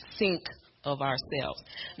we think of ourselves.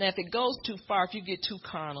 Now, if it goes too far, if you get too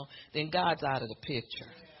carnal, then God's out of the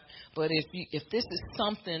picture. But if this is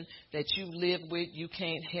something that you live with, you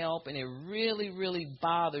can't help, and it really, really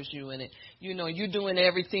bothers you, and you're doing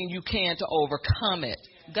everything you can to overcome it,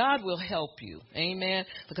 God will help you. Amen.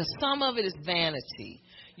 Because some of it is vanity,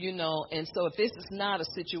 and so if this is not a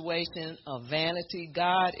situation of vanity,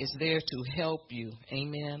 God is there to help you.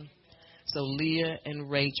 Amen. So Leah and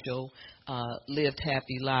Rachel lived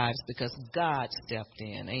happy lives because God stepped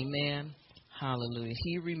in. Amen. Hallelujah.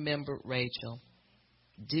 He remembered Rachel.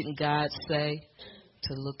 Didn't God say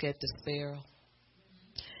to look at the sparrow?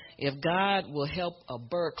 If God will help a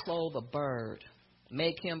bird clothe a bird,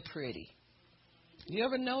 make him pretty. You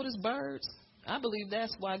ever notice birds? I believe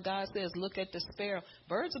that's why God says, look at the sparrow.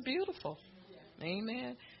 Birds are beautiful.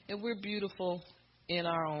 Amen. And we're beautiful in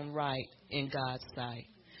our own right in God's sight.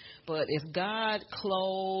 But if God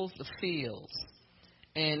clothes the fields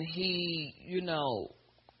and he,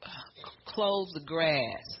 clothes the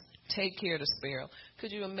grass, take care of the sparrow,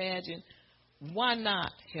 could you imagine? Why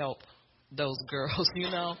not help those girls,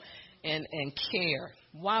 and care?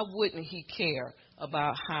 Why wouldn't he care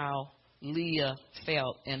about how Leah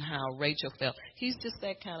felt and how Rachel felt? He's just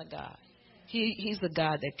that kind of God. He's the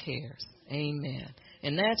God that cares. Amen.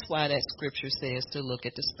 And that's why that scripture says to look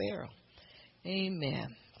at the sparrow.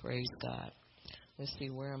 Amen. Praise God. Let's see,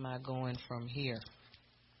 where am I going from here?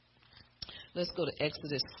 Let's go to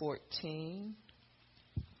Exodus 14.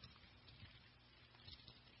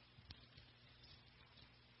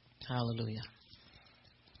 Hallelujah.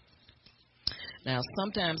 Now,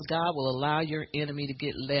 sometimes God will allow your enemy to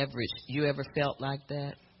get leverage. You ever felt like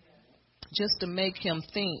that? Just to make him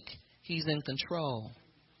think he's in control.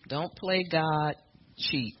 Don't play God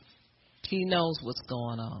cheap. He knows what's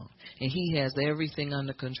going on, and he has everything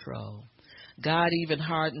under control. God even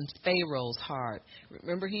hardened Pharaoh's heart.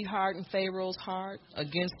 Remember, he hardened Pharaoh's heart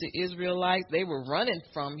against the Israelites. They were running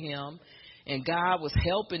from him, and God was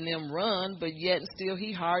helping them run, but yet and still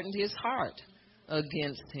he hardened his heart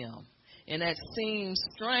against him. And that seems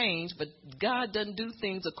strange, but God doesn't do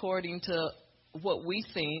things according to what we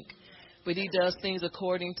think, but he does things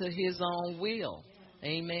according to his own will.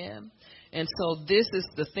 Amen. And so this is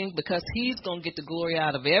the thing, because he's going to get the glory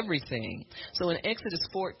out of everything. So in Exodus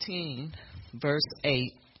 14, verse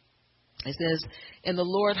 8, it says, "And the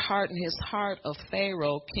Lord hardened his heart of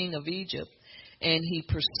Pharaoh, king of Egypt, and he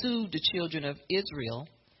pursued the children of Israel,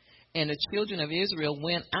 and the children of Israel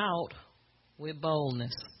went out with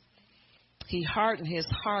boldness." He hardened his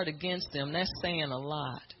heart against them. That's saying a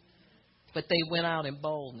lot. But they went out in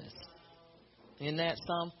boldness. Isn't that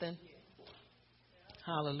something?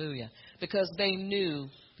 Hallelujah. Because they knew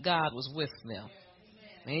God was with them.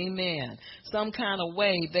 Amen. Some kind of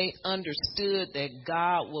way they understood that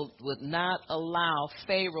God would not allow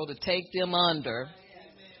Pharaoh to take them under,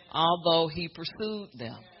 although he pursued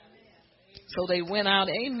them. So they went out.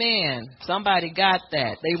 Amen. Somebody got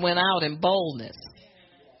that. They went out in boldness.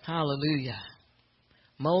 Hallelujah.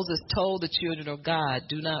 Moses told the children of God,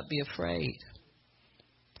 do not be afraid.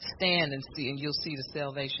 Stand and see, and you'll see the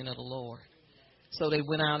salvation of the Lord. So they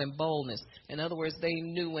went out in boldness. In other words, they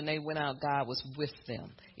knew when they went out, God was with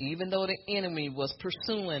them. Even though the enemy was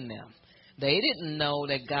pursuing them. They didn't know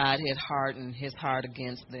that God had hardened his heart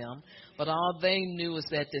against them. But all they knew is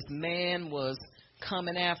that this man was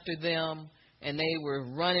coming after them, and they were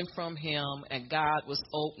running from him, and God was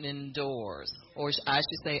opening doors. Or I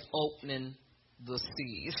should say opening the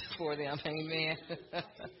seas for them. Amen.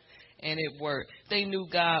 And it worked. They knew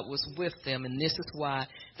God was with them, and this is why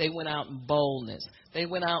they went out in boldness. They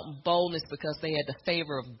went out in boldness because they had the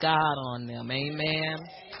favor of God on them. Amen.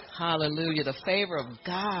 Hallelujah. The favor of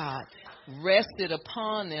God rested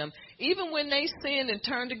upon them. Even when they sinned and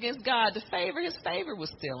turned against God, his favor was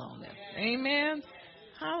still on them. Amen.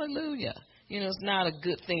 Hallelujah. It's not a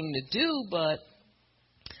good thing to do, but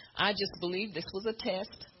I just believe this was a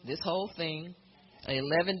test, this whole thing. An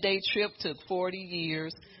 11-day trip took 40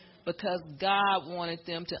 years. Because God wanted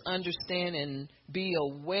them to understand and be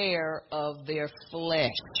aware of their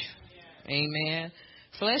flesh. Amen.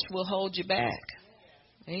 Flesh will hold you back.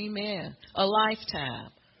 Amen. A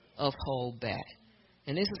lifetime of hold back.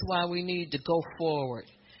 And this is why we need to go forward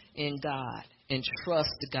in God and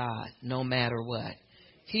trust God no matter what.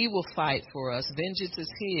 He will fight for us. Vengeance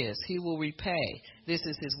is his. He will repay. This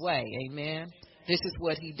is his way. Amen. This is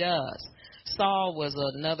what he does. Saul was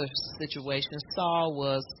another situation. Saul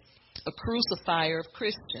was a crucifier of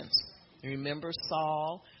Christians. Remember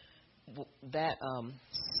Saul?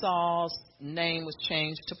 Saul's name was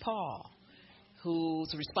changed to Paul.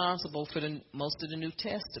 who's responsible for most of the New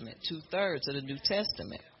Testament, 2/3 of the New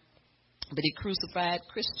Testament. But he crucified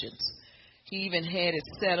Christians. He even had it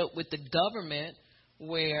set up with the government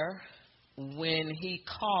where when he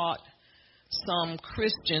caught some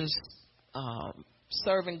Christians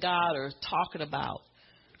serving God or talking about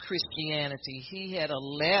Christianity, he had a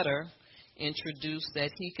letter introduced that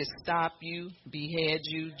he could stop you, behead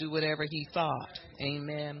you, do whatever he thought.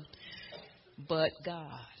 Amen. But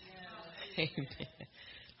God. Amen.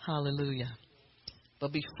 Hallelujah.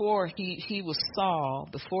 But before he was Saul,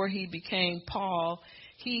 before he became Paul,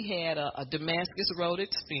 he had a Damascus Road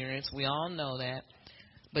experience. We all know that.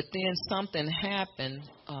 But then something happened.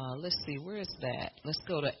 Let's see, where is that? Let's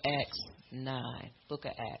go to Acts 9, book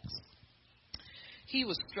of Acts. He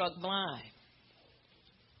was struck blind.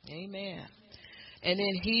 Amen. And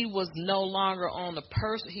then he was no longer on the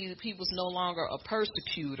he was no longer a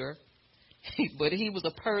persecutor, but he was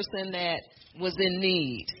a person that was in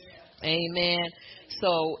need. Amen.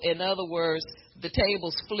 So, in other words, the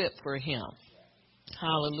tables flipped for him.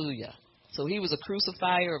 Hallelujah. So he was a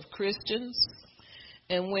crucifier of Christians.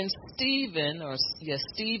 And when Stephen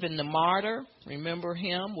the martyr, remember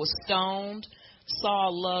him, was stoned,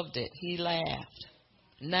 Saul loved it. He laughed.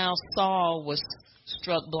 Now Saul was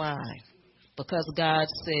struck blind because God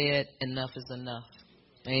said enough is enough.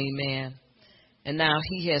 Amen. And now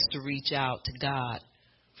he has to reach out to God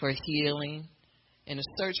for healing and to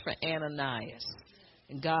search for Ananias.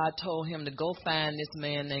 And God told him to go find this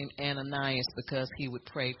man named Ananias because he would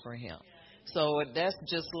pray for him. So that's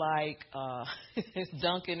just like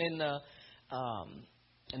dunking in the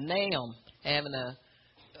Nahum having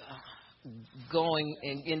going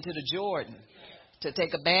into the Jordan to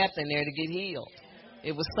take a bath in there to get healed.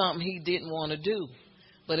 It was something he didn't want to do.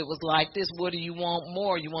 But it was like this: what do you want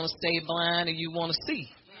more? You want to stay blind or you want to see?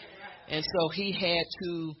 And so he had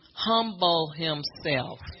to humble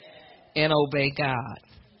himself and obey God.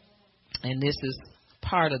 And this is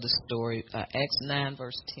part of the story, Acts 9,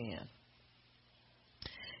 verse 10.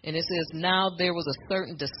 And it says, now there was a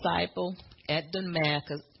certain disciple at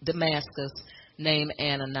Damascus named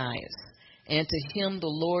Ananias. And to him the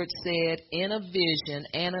Lord said in a vision,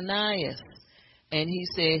 Ananias. And he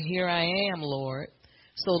said, here I am, Lord.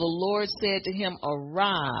 So the Lord said to him,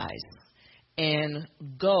 arise and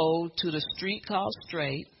go to the street called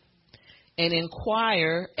Straight and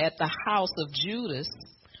inquire at the house of Judas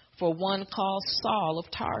for one called Saul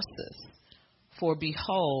of Tarsus. For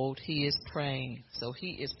behold, he is praying. So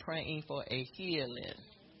he is praying for a healing.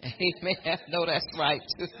 Amen. I know that's right,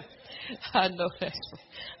 too. I know that's right.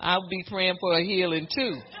 I'll be praying for a healing,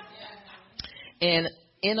 too. And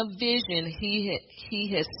in a vision,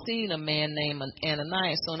 he has seen a man named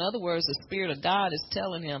Ananias. So in other words, the Spirit of God is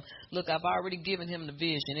telling him, look, I've already given him the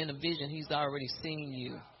vision. In a vision, he's already seen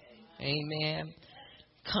you. Amen.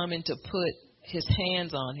 Coming to put his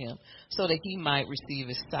hands on him so that he might receive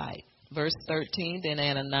his sight. Verse 13, then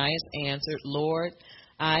Ananias answered, Lord,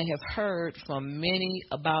 I have heard from many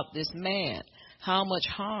about this man, how much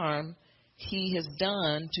harm he has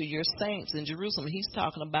done to your saints in Jerusalem. He's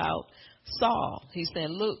talking about Saul. He's saying,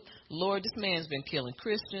 look, Lord, this man's been killing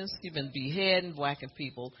Christians. He's been beheading, whacking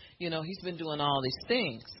people. You know, he's been doing all these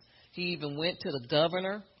things. He even went to the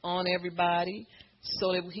governor on everybody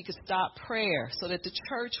so that he could stop prayer, so that the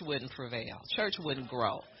church wouldn't prevail, church wouldn't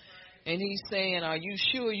grow. And he's saying, are you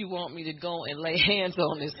sure you want me to go and lay hands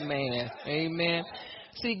on this man? Amen.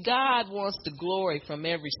 See, God wants the glory from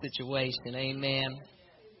every situation. Amen.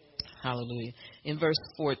 Hallelujah. In verse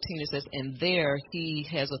 14, it says, and there he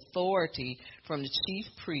has authority from the chief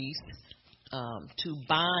priest to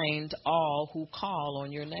bind all who call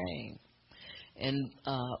on your name. And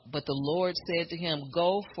but the Lord said to him,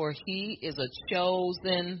 go, for he is a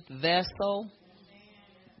chosen vessel.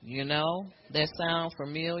 You know, that sound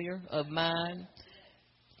familiar, of mine,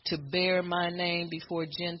 to bear my name before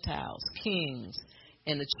Gentiles, kings,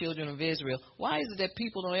 and the children of Israel. Why is it that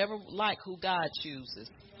people don't ever like who God chooses?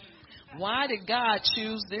 Why did God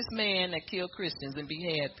choose this man that killed Christians and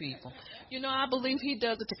beheaded people? You know, I believe he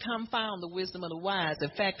does it to confound the wisdom of the wise. In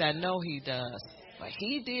fact, I know he does. But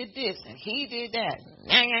he did this and he did that.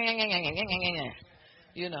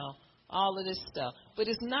 You know, all of this stuff. But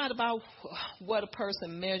it's not about what a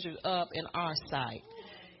person measures up in our sight.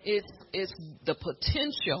 It's the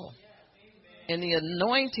potential and the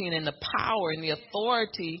anointing and the power and the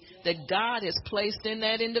authority that God has placed in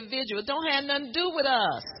that individual. It don't have nothing to do with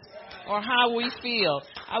us or how we feel.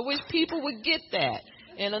 I wish people would get that.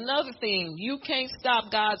 And another thing, you can't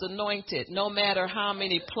stop God's anointed, no matter how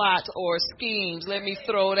many plots or schemes. Let me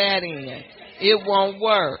throw that in. It won't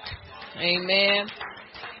work. Amen.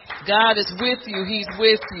 God is with you. He's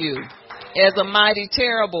with you. as a mighty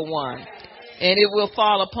terrible one, and it will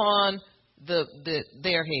fall upon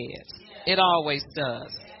their heads. It always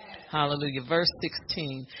does. Hallelujah. Verse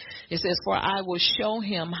 16. It says, "For I will show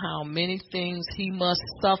him how many things he must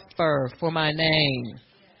suffer for my name."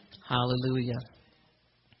 Hallelujah.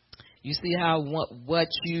 You see how what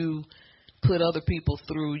you put other people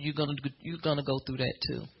through, you're gonna go through that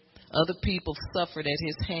too. Other people suffered at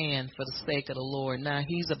his hand for the sake of the Lord. Now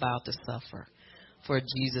he's about to suffer for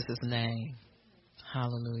Jesus' name.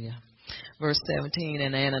 Hallelujah. Verse 17,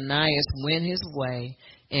 "And Ananias went his way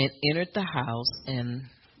and entered the house, and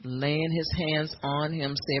laying his hands on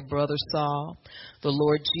him, said, 'Brother Saul, the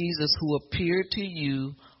Lord Jesus, who appeared to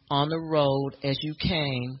you on the road as you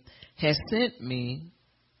came, has sent me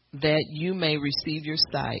that you may receive your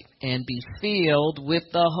sight and be filled with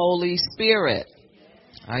the Holy Spirit.'"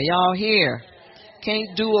 Are y'all here?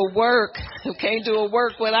 Can't do a work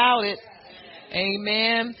without it.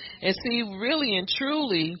 Amen. And see, really and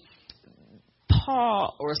truly,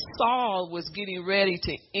 Saul was getting ready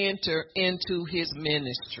to enter into his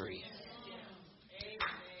ministry.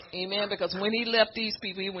 Amen. Because when he left these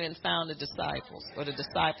people, he went and found the disciples, or the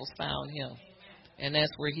disciples found him. And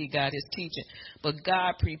that's where he got his teaching. But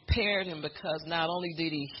God prepared him, because not only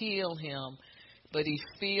did he heal him, but he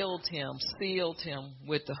sealed him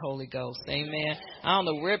with the Holy Ghost. Amen. I don't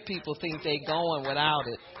know where people think they're going without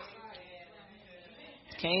it.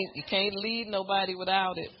 You can't lead nobody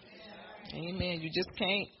without it. Amen. You just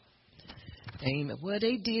can't. Amen. Well,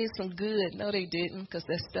 they did some good. No, they didn't, because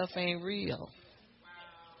that stuff ain't real.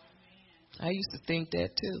 I used to think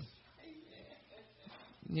that too.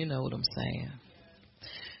 You know what I'm saying.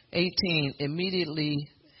 18, "Immediately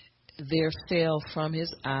there fell from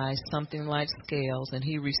his eyes something like scales, and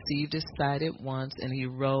he received his sight at once, and he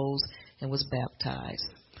rose and was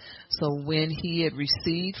baptized. So when he had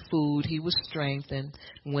received food, he was strengthened.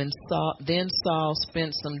 Then Saul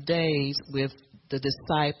spent some days with the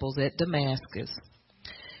disciples at Damascus.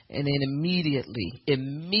 And then immediately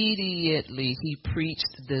he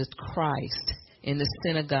preached the Christ in the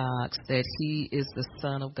synagogues, that he is the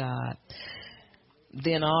Son of God.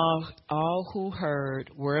 Then all who heard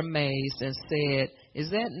were amazed and said, 'Is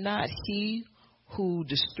that not he who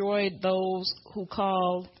destroyed those who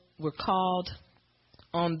were called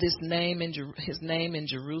on his name in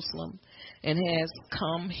Jerusalem, and has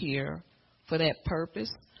come here for that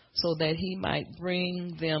purpose, so that he might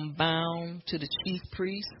bring them bound to the chief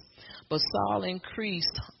priests?' But Saul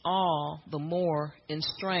increased all the more in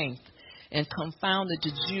strength, and confounded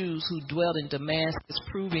the Jews who dwelt in Damascus,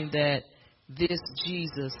 proving that this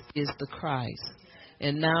Jesus is the Christ.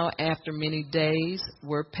 And now, after many days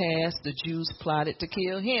were passed, the Jews plotted to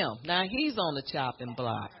kill him." Now he's on the chopping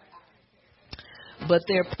block. "But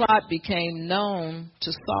their plot became known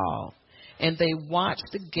to Saul, and they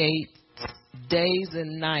watched the gate days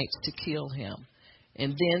and nights to kill him.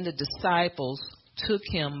 And then the disciples took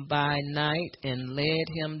him by night and led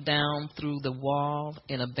him down through the wall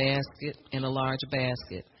in a large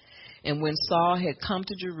basket. And when Saul had come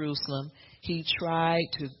to Jerusalem, he tried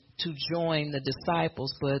to join the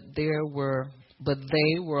disciples, but they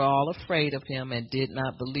were all afraid of him and did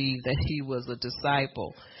not believe that he was a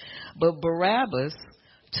disciple. But Barabbas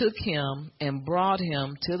took him and brought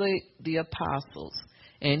him to the apostles,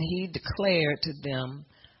 and he declared to them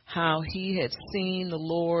how he had seen the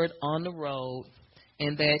Lord on the road,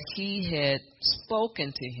 and that he had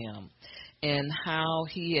spoken to him, and how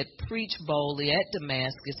he had preached boldly at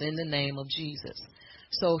Damascus in the name of Jesus.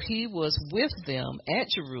 So he was with them at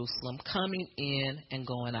Jerusalem, coming in and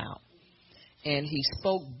going out. And he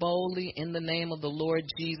spoke boldly in the name of the Lord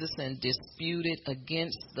Jesus and disputed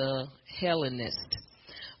against the Hellenists,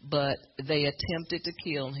 but they attempted to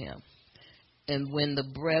kill him. And when the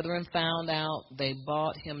brethren found out, they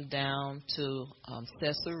brought him down to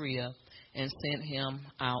Caesarea and sent him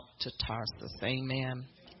out to Tarsus. Amen.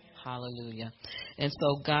 Hallelujah. And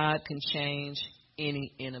so God can change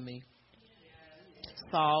any enemy.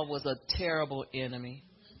 Saul was a terrible enemy.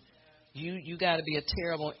 You got to be a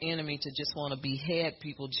terrible enemy to just want to behead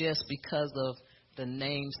people just because of the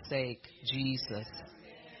namesake Jesus.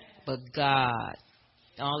 But God,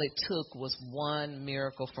 all it took was one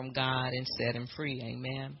miracle from God and set him free.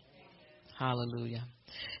 Amen. Hallelujah.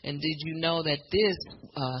 And did you know that this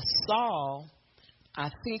Saul, I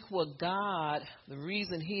think the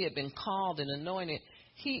reason he had been called and anointed,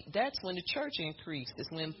 that's when the church increased.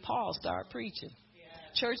 It's when Paul started preaching.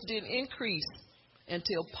 Church didn't increase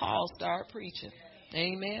until Paul started preaching.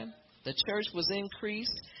 Amen. The church was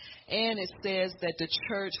increased, and it says that the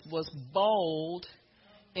church was bold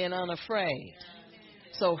and unafraid.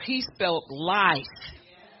 So he spoke life.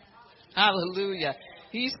 Hallelujah.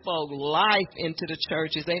 He spoke life into the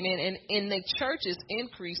churches. Amen. And the churches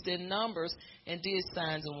increased in numbers and did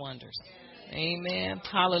signs and wonders. Amen.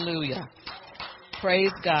 Hallelujah.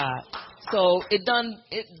 Praise God. So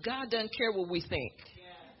God doesn't care what we think.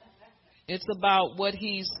 It's about what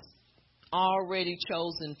He's already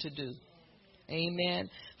chosen to do. Amen.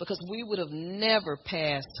 Because we would have never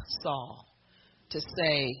passed Saul to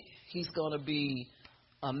say he's going to be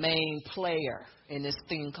a main player in this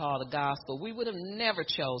thing called the gospel. We would have never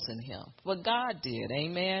chosen him. But God did.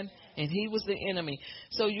 Amen. And he was the enemy.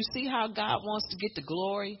 So you see how God wants to get the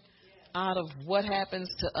glory out of what happens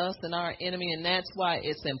to us and our enemy. And that's why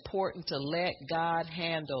it's important to let God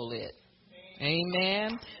handle it.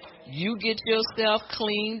 Amen. You get yourself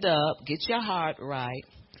cleaned up, get your heart right,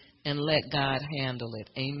 and let God handle it.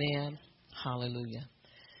 Amen. Hallelujah.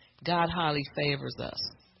 God highly favors us,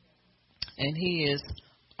 and He is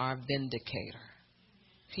our vindicator.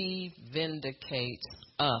 He vindicates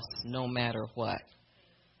us no matter what.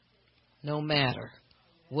 No matter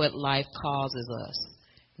what life causes us,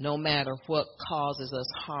 no matter what causes us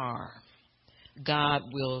harm, God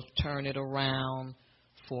will turn it around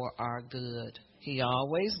for our good. He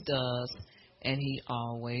always does, and He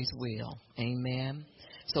always will. Amen.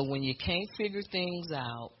 So when you can't figure things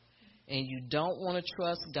out and you don't want to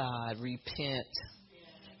trust God, repent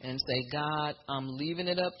and say, God, I'm leaving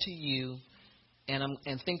it up to you,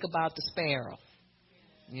 and think about the sparrow.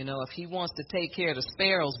 You know, if He wants to take care of the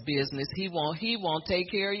sparrow's business, He won't take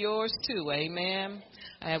care of yours too. Amen.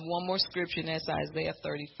 I have one more scripture, and that's Isaiah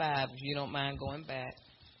 35, if you don't mind going back.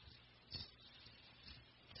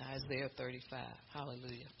 Isaiah 35.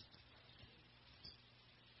 Hallelujah.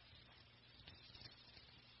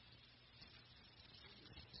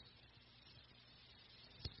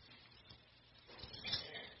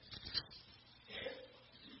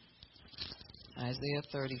 Isaiah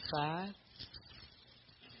 35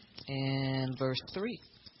 and verse 3.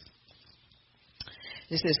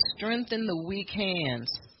 It says, strengthen the weak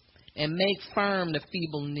hands and make firm the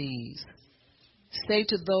feeble knees. Say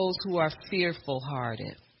to those who are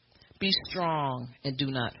fearful-hearted, be strong and do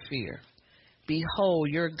not fear. Behold,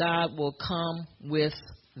 your God will come with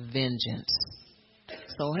vengeance.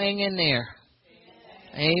 So hang in there.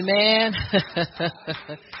 Amen.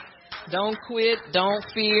 Don't quit. Don't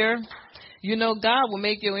fear. You know, God will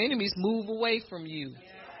make your enemies move away from you.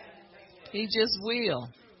 He just will.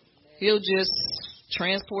 He'll just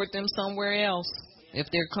transport them somewhere else if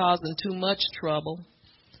they're causing too much trouble.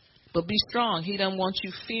 But be strong. He doesn't want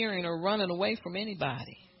you fearing or running away from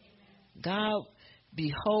anybody. God,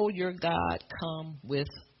 behold, your God come with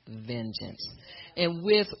vengeance and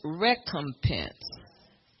with recompense.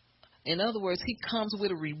 In other words, He comes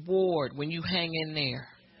with a reward when you hang in there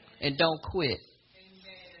and don't quit.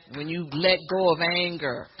 When you let go of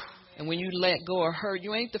anger and when you let go of hurt,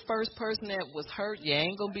 you ain't the first person that was hurt. You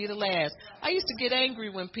ain't going to be the last. I used to get angry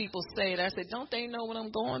when people say it. I said, don't they know what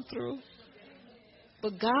I'm going through?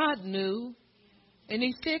 But God knew, and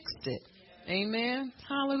He fixed it. Amen.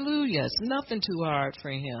 Hallelujah. It's nothing too hard for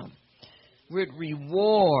Him. With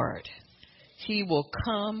reward, He will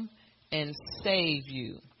come and save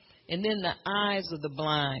you. And then the eyes of the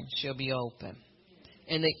blind shall be open,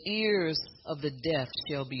 and the ears of the deaf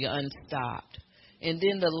shall be unstopped. And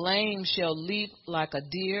then the lame shall leap like a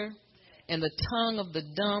deer, and the tongue of the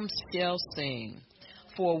dumb shall sing.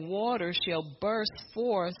 For water shall burst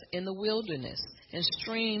forth in the wilderness, and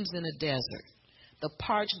streams in the desert. The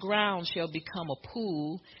parched ground shall become a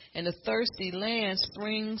pool, and the thirsty land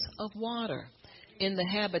springs of water. In the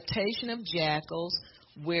habitation of jackals,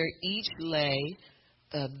 where each lay,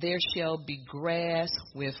 there shall be grass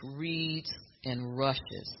with reeds and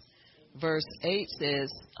rushes. Verse 8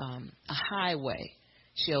 says, a highway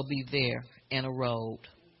shall be there and a road,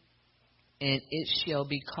 and it shall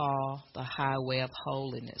be called the highway of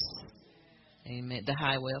holiness. Amen. The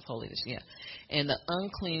highway of holiness, yeah. And the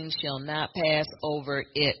unclean shall not pass over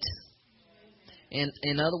it.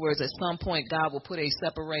 In other words, at some point, God will put a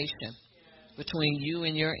separation between you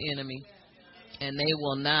and your enemy, and they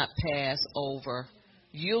will not pass over.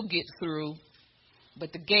 You'll get through,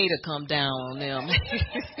 but the gate will come down on them.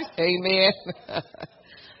 Amen.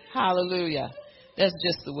 Hallelujah. That's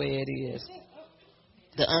just the way it is.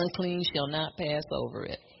 The unclean shall not pass over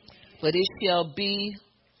it, but it shall be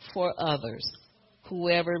for others.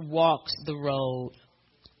 Whoever walks the road,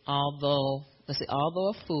 although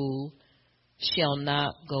a fool, shall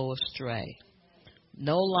not go astray.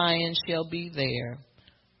 No lion shall be there,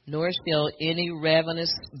 nor shall any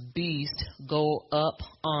ravenous beast go up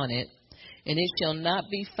on it, and it shall not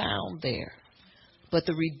be found there. But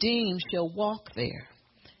the redeemed shall walk there,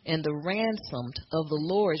 and the ransomed of the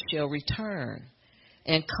Lord shall return.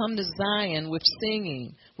 and come to Zion with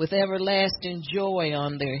singing, with everlasting joy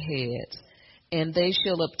on their heads. And they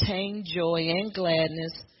shall obtain joy and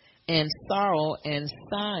gladness, and sorrow and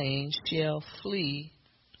sighing shall flee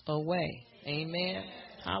away. Amen.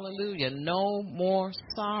 Hallelujah. No more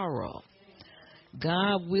sorrow.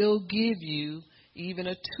 God will give you even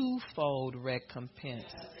a twofold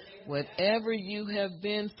recompense. Whatever you have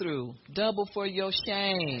been through, double for your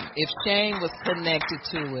shame, if shame was connected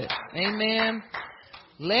to it. Amen.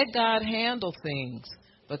 Let God handle things,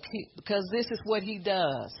 because this is what he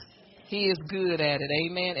does. He is good at it.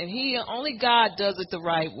 Amen. And only God does it the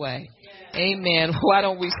right way. Amen. Why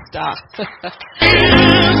don't we stop?